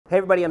Hey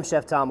everybody, I'm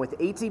Chef Tom with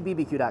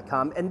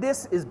atbbq.com, and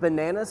this is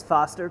Bananas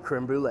Foster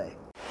Crème Brûlée.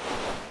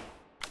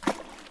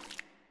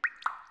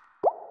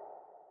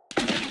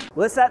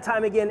 Well, it's that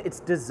time again, it's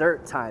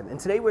dessert time, and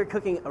today we're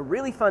cooking a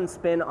really fun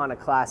spin on a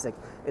classic.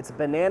 It's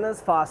Bananas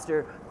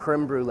Foster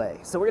Crème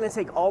Brûlée. So we're gonna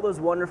take all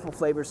those wonderful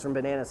flavors from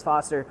Bananas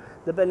Foster,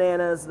 the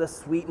bananas, the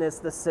sweetness,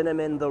 the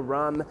cinnamon, the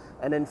rum,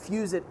 and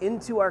infuse it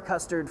into our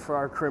custard for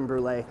our crème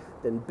brûlée,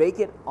 then bake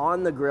it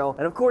on the grill,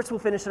 and of course we'll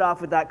finish it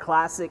off with that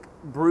classic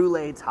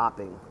brûlée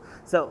topping.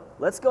 So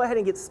let's go ahead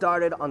and get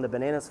started on the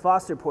Bananas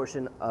Foster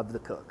portion of the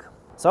cook.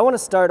 So I wanna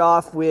start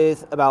off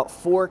with about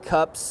 4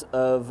 cups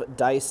of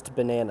diced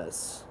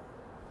bananas.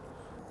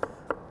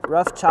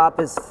 Rough chop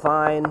is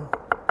fine.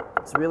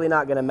 It's really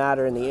not going to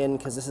matter in the end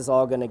because this is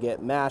all going to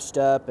get mashed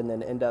up and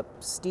then end up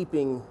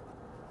steeping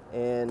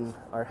in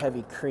our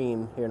heavy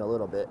cream here in a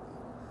little bit.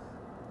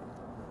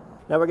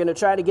 Now we're going to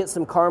try to get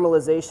some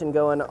caramelization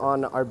going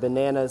on our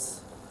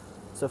bananas.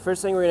 So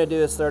first thing we're going to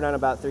do is throw down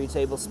about 3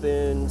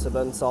 tablespoons of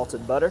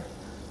unsalted butter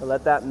and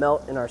let that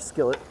melt in our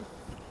skillet.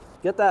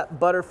 Get that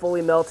butter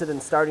fully melted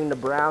and starting to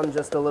brown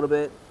just a little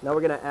bit. Now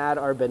we're going to add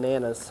our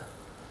bananas.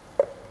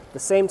 At the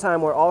same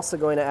time, we're also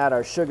going to add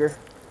our sugar.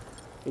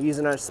 We're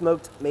using our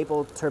smoked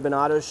maple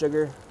turbinado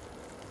sugar.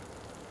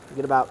 We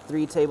get about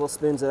 3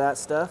 tablespoons of that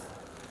stuff.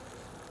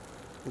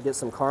 We get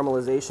some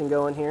caramelization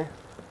going here.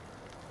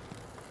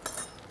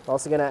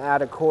 Also going to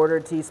add a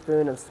 1/4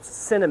 teaspoon of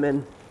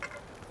cinnamon.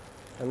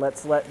 And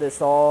let's let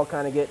this all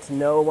kind of get to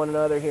know one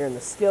another here in the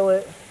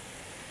skillet.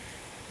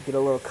 Get a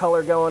little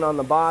color going on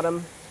the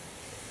bottom.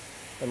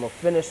 And we'll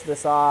finish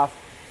this off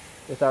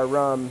with our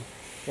rum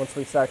once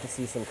we start to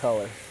see some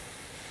color.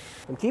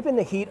 I'm keeping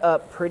the heat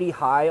up pretty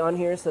high on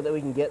here so that we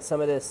can get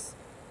some of this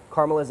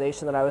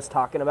caramelization that I was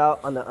talking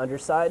about on the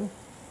underside.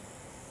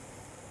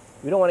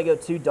 We don't want to go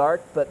too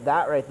dark, but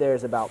that right there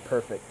is about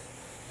perfect.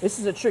 This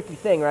is a tricky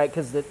thing, right?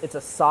 Because it's a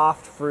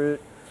soft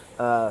fruit,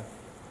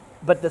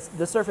 but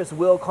the surface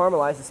will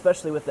caramelize,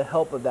 especially with the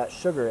help of that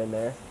sugar in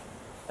there.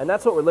 And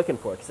that's what we're looking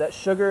for, because that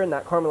sugar and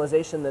that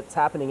caramelization that's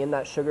happening in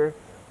that sugar,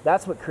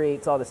 that's what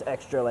creates all this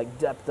extra like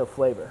depth of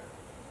flavor.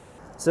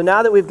 So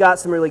now that we've got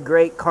some really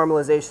great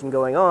caramelization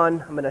going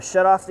on, I'm going to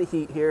shut off the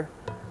heat here.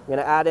 I'm going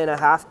to add in a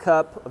 1/2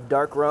 cup of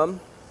dark rum.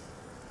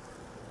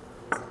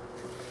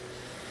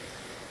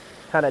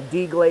 Kind of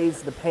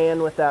deglaze the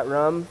pan with that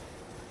rum.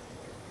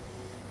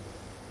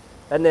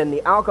 And then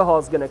the alcohol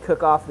is going to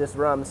cook off this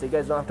rum, so you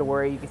guys don't have to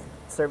worry. You can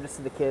serve this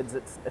to the kids.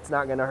 It's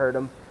not going to hurt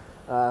them,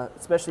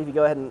 especially if you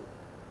go ahead and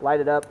light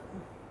it up.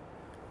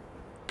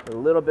 A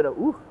little bit of,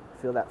 ooh,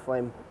 feel that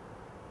flame.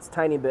 It's a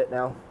tiny bit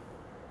now.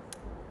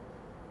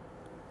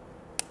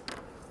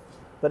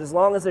 But as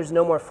long as there's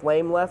no more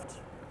flame left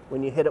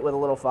when you hit it with a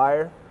little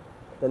fire,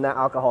 then that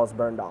alcohol is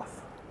burned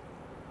off.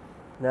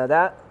 Now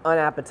that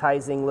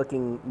unappetizing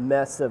looking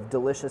mess of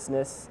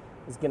deliciousness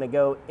is going to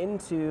go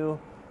into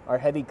our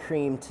heavy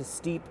cream to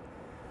steep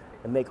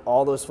and make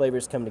all those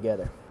flavors come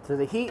together. So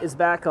the heat is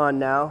back on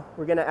now.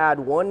 We're going to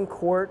add 1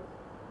 quart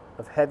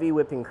of heavy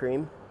whipping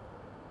cream.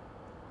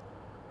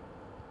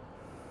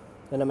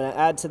 And I'm going to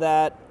add to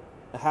that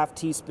a 1/2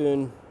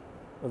 teaspoon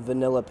of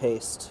vanilla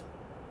paste.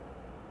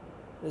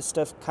 This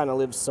stuff kind of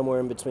lives somewhere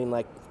in between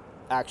like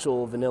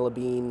actual vanilla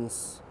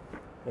beans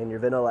and your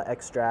vanilla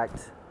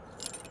extract.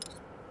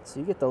 So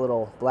you get the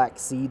little black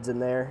seeds in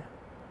there,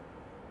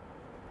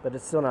 but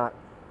it's still not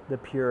the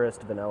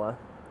purest vanilla.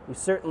 You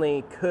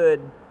certainly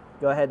could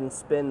go ahead and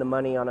spend the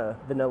money on a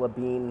vanilla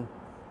bean,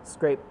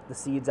 scrape the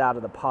seeds out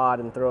of the pod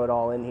and throw it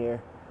all in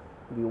here.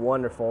 It'd be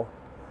wonderful.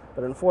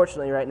 But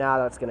unfortunately right now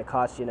that's going to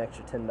cost you an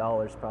extra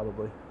 $10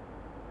 probably.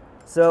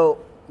 So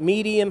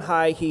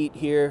medium-high heat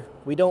here.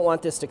 We don't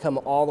want this to come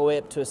all the way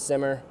up to a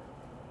simmer.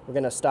 We're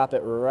going to stop it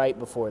right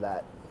before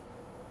that.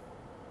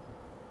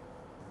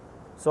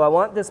 So I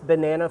want this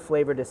banana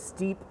flavor to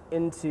steep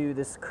into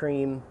this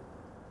cream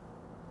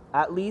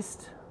at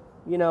least,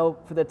 you know,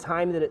 for the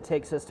time that it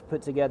takes us to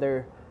put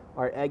together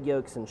our egg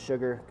yolks and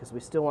sugar, because we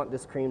still want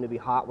this cream to be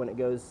hot when it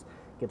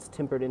gets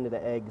tempered into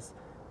the eggs.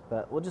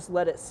 But we'll just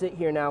let it sit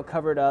here now,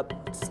 cover it up,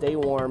 stay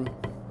warm,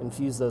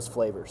 infuse those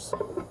flavors.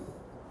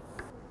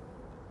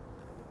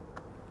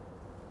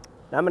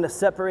 Now I'm going to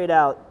separate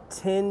out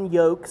 10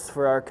 yolks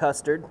for our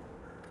custard.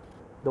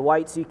 The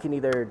whites you can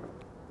either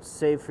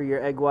save for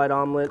your egg white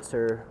omelets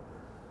or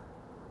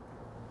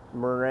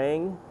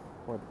meringue,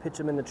 or pitch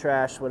them in the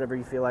trash, whatever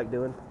you feel like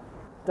doing.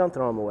 Don't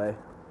throw them away.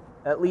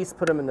 At least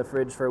put them in the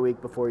fridge for a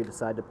week before you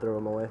decide to throw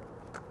them away.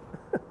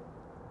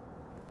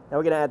 Now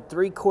we're going to add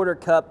 3/4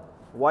 cup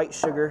white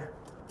sugar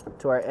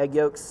to our egg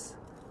yolks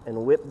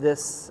and whip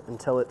this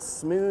until it's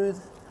smooth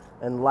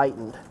and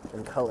lightened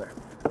in color.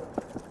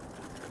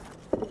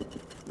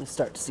 You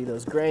start to see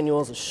those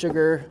granules of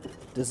sugar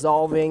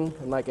dissolving,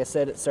 and like I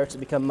said, it starts to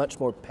become much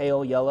more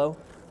pale yellow.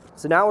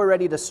 So now we're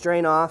ready to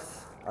strain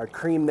off our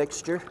cream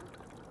mixture.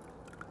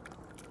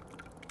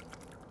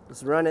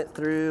 Just run it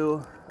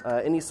through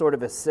any sort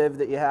of a sieve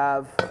that you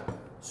have,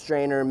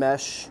 strainer,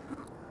 mesh.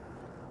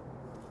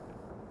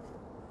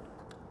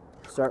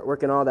 Start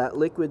working all that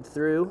liquid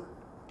through.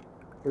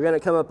 We're going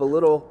to come up a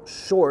little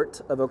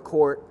short of a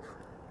quart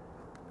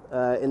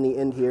in the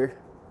end here,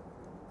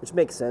 which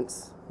makes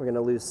sense. We're going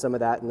to lose some of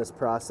that in this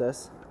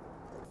process.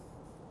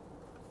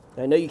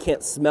 I know you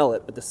can't smell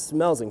it, but the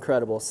smell's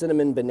incredible.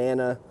 Cinnamon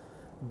banana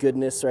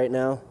goodness right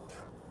now.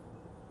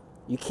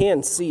 You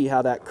can see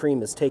how that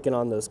cream has taken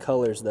on those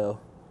colors though.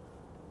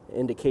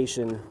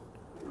 Indication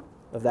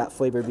of that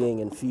flavor being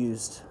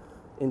infused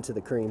into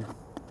the cream.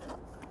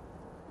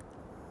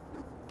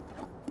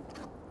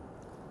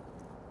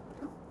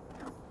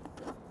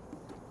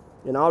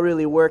 And I'll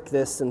really work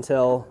this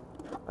until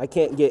I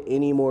can't get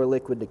any more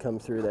liquid to come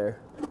through there.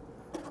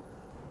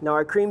 Now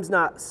our cream's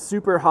not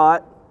super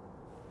hot,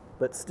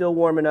 but still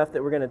warm enough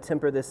that we're going to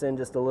temper this in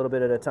just a little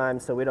bit at a time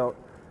so we don't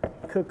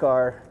cook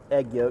our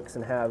egg yolks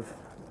and have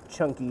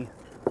chunky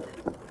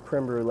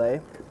creme brulee.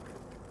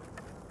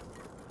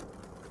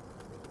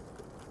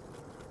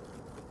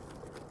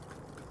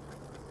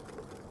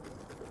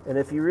 And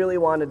if you really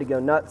wanted to go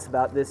nuts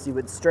about this, you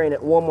would strain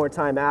it one more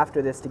time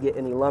after this to get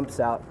any lumps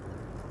out.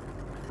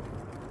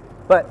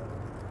 But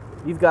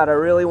you've got to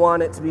really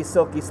want it to be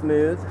silky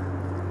smooth.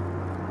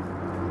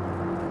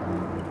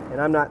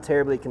 And I'm not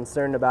terribly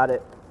concerned about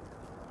it.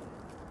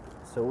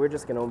 So we're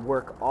just going to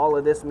work all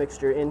of this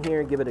mixture in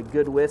here, give it a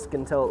good whisk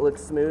until it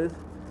looks smooth.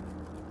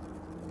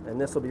 And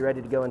this will be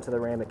ready to go into the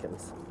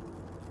ramekins.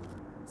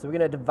 So we're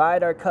going to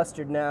divide our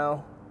custard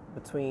now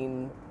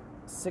between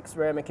 6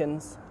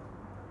 ramekins.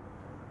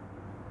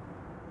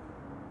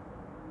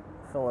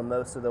 Fill them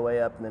most of the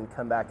way up and then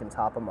come back and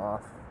top them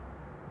off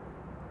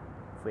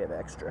if we have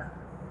extra.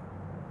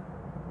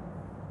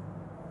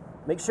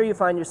 Make sure you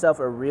find yourself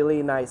a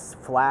really nice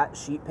flat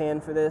sheet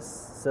pan for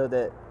this so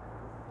that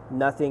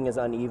nothing is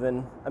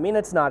uneven. I mean,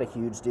 it's not a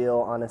huge deal,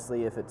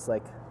 honestly, if it's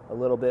like a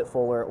little bit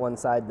fuller at one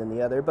side than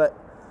the other, but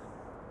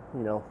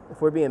you know,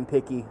 if we're being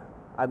picky,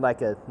 I'd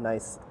like a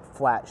nice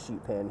flat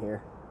sheet pan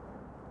here.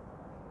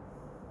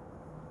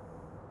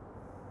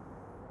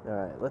 All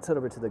right, let's head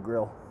over to the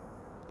grill.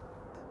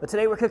 But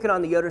today we're cooking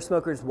on the Yoder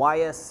Smokers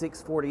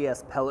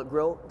YS640s pellet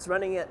grill. It's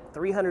running at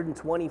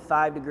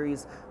 325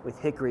 degrees with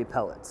hickory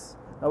pellets.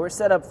 Now we're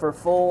set up for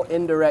full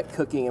indirect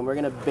cooking and we're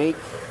gonna bake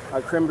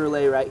our creme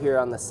brulee right here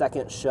on the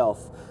second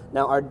shelf.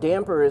 Now our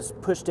damper is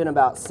pushed in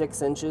about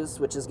 6 inches,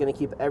 which is gonna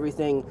keep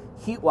everything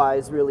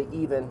heat-wise really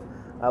even.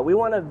 We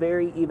want a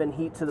very even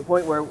heat to the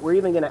point where we're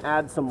even gonna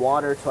add some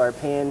water to our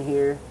pan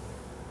here.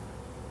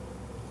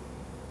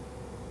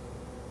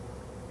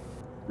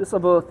 This will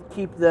both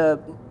keep the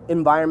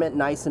environment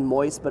nice and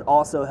moist, but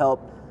also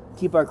help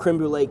keep our creme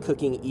brulee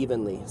cooking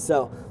evenly.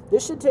 So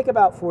this should take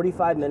about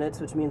 45 minutes,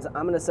 which means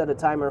I'm gonna set a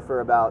timer for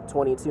about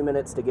 22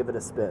 minutes to give it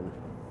a spin.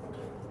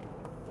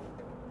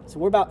 So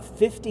we're about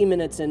 50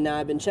 minutes in now.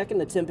 I've been checking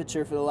the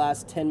temperature for the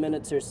last 10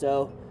 minutes or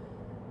so,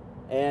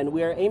 and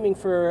we are aiming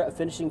for a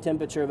finishing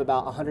temperature of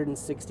about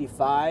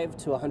 165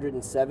 to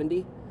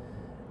 170.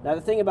 Now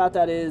the thing about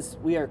that is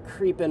we are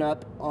creeping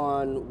up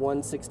on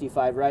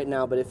 165 right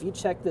now, but if you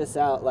check this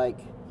out, like,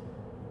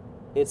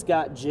 it's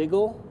got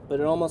jiggle, but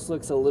it almost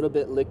looks a little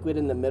bit liquid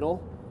in the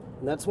middle.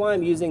 And that's why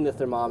I'm using the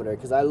thermometer,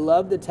 because I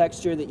love the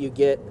texture that you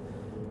get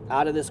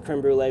out of this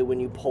creme brulee when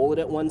you pull it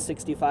at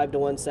 165 to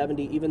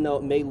 170, even though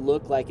it may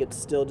look like it's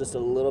still just a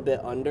little bit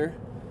under.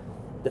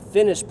 The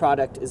finished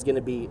product is going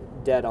to be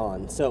dead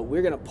on. So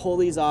we're going to pull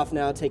these off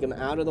now, take them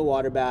out of the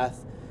water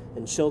bath,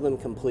 and chill them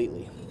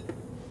completely.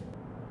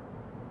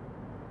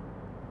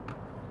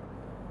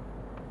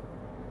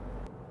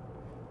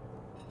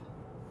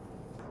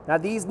 Now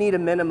these need a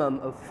minimum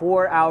of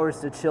 4 hours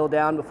to chill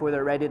down before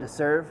they're ready to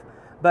serve.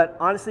 But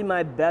honestly,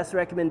 my best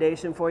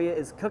recommendation for you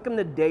is cook them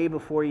the day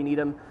before you need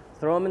them.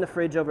 Throw them in the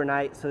fridge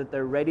overnight so that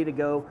they're ready to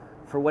go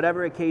for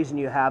whatever occasion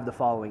you have the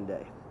following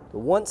day. But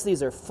once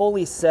these are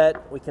fully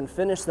set, we can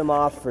finish them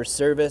off for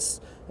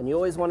service. And you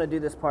always want to do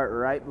this part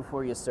right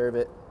before you serve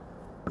it.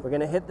 We're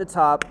going to hit the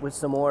top with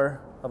some more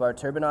of our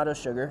turbinado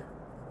sugar.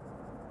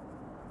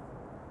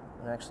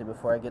 And actually,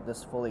 before I get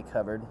this fully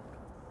covered,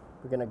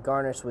 we're going to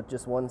garnish with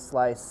just 1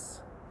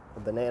 slice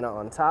of banana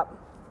on top.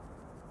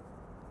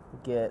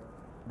 Get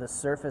the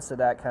surface of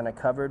that kind of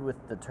covered with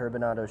the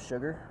turbinado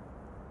sugar.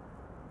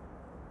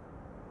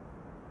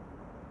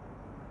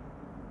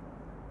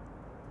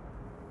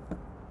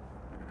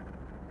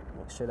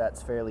 Make sure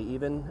that's fairly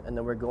even, and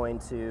then we're going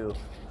to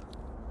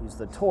use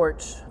the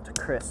torch to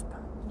crisp.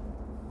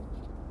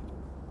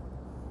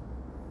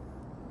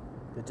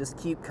 To just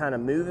keep kind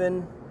of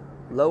moving.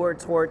 Lower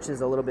torch is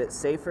a little bit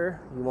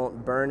safer. You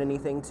won't burn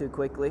anything too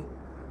quickly.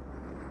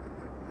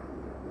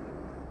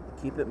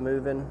 Keep it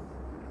moving.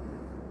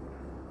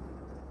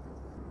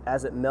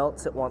 As it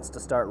melts, it wants to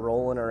start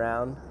rolling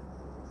around.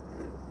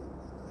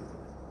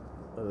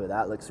 Oh,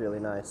 that looks really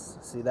nice.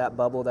 See that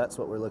bubble? That's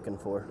what we're looking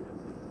for.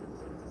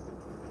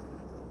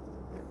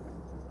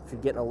 If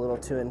you're getting a little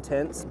too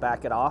intense,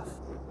 back it off.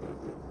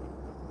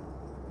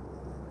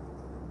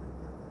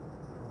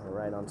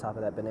 Right on top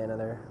of that banana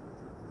there.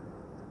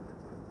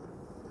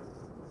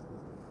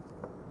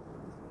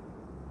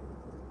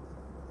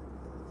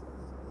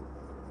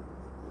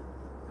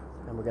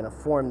 And we're going to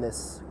form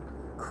this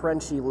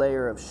crunchy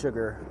layer of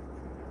sugar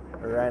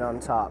right on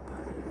top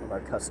of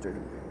our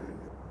custard.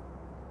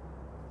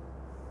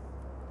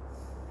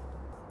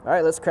 All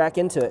right, let's crack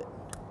into it.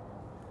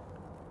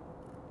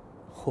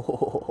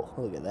 Oh,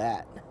 look at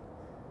that.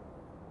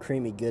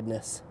 Creamy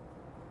goodness.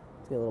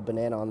 See a little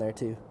banana on there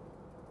too.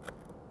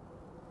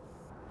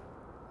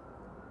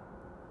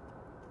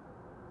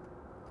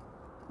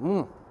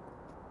 Mmm.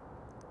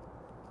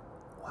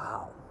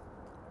 Wow.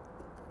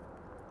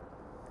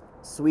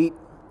 Sweet,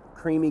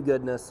 creamy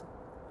goodness.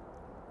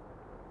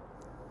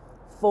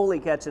 Fully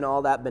catching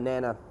all that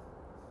banana.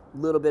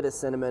 Little bit of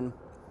cinnamon.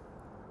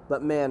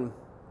 But man,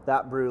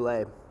 that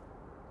brulee.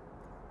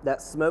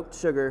 That smoked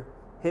sugar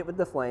hit with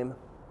the flame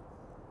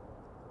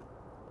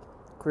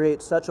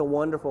creates such a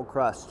wonderful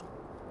crust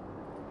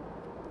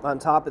on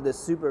top of this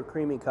super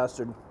creamy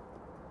custard.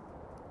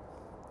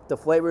 The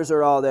flavors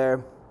are all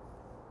there.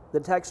 The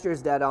texture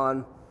is dead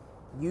on.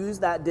 Use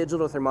that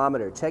digital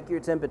thermometer. Check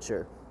your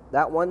temperature.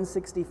 That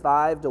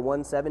 165 to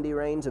 170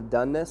 range of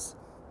doneness,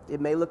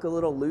 it may look a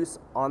little loose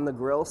on the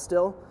grill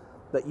still,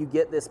 but you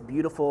get this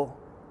beautiful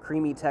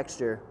creamy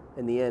texture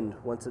in the end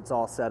once it's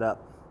all set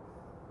up.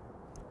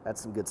 That's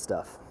some good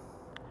stuff.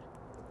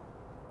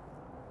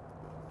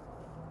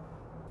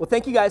 Well,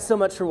 thank you guys so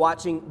much for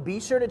watching. Be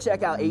sure to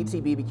check out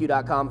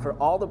atbbq.com for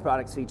all the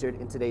products featured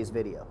in today's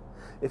video.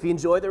 If you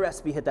enjoyed the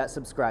recipe, hit that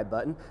subscribe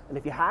button. And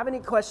if you have any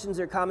questions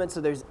or comments,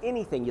 or there's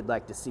anything you'd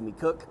like to see me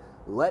cook,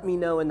 let me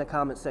know in the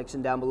comment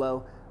section down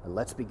below, and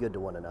let's be good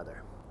to one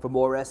another. For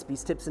more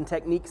recipes, tips, and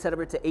techniques, head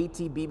over to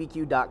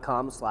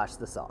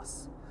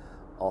atbbq.com/thesauce.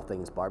 All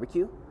things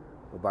barbecue,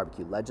 where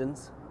barbecue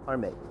legends are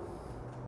made.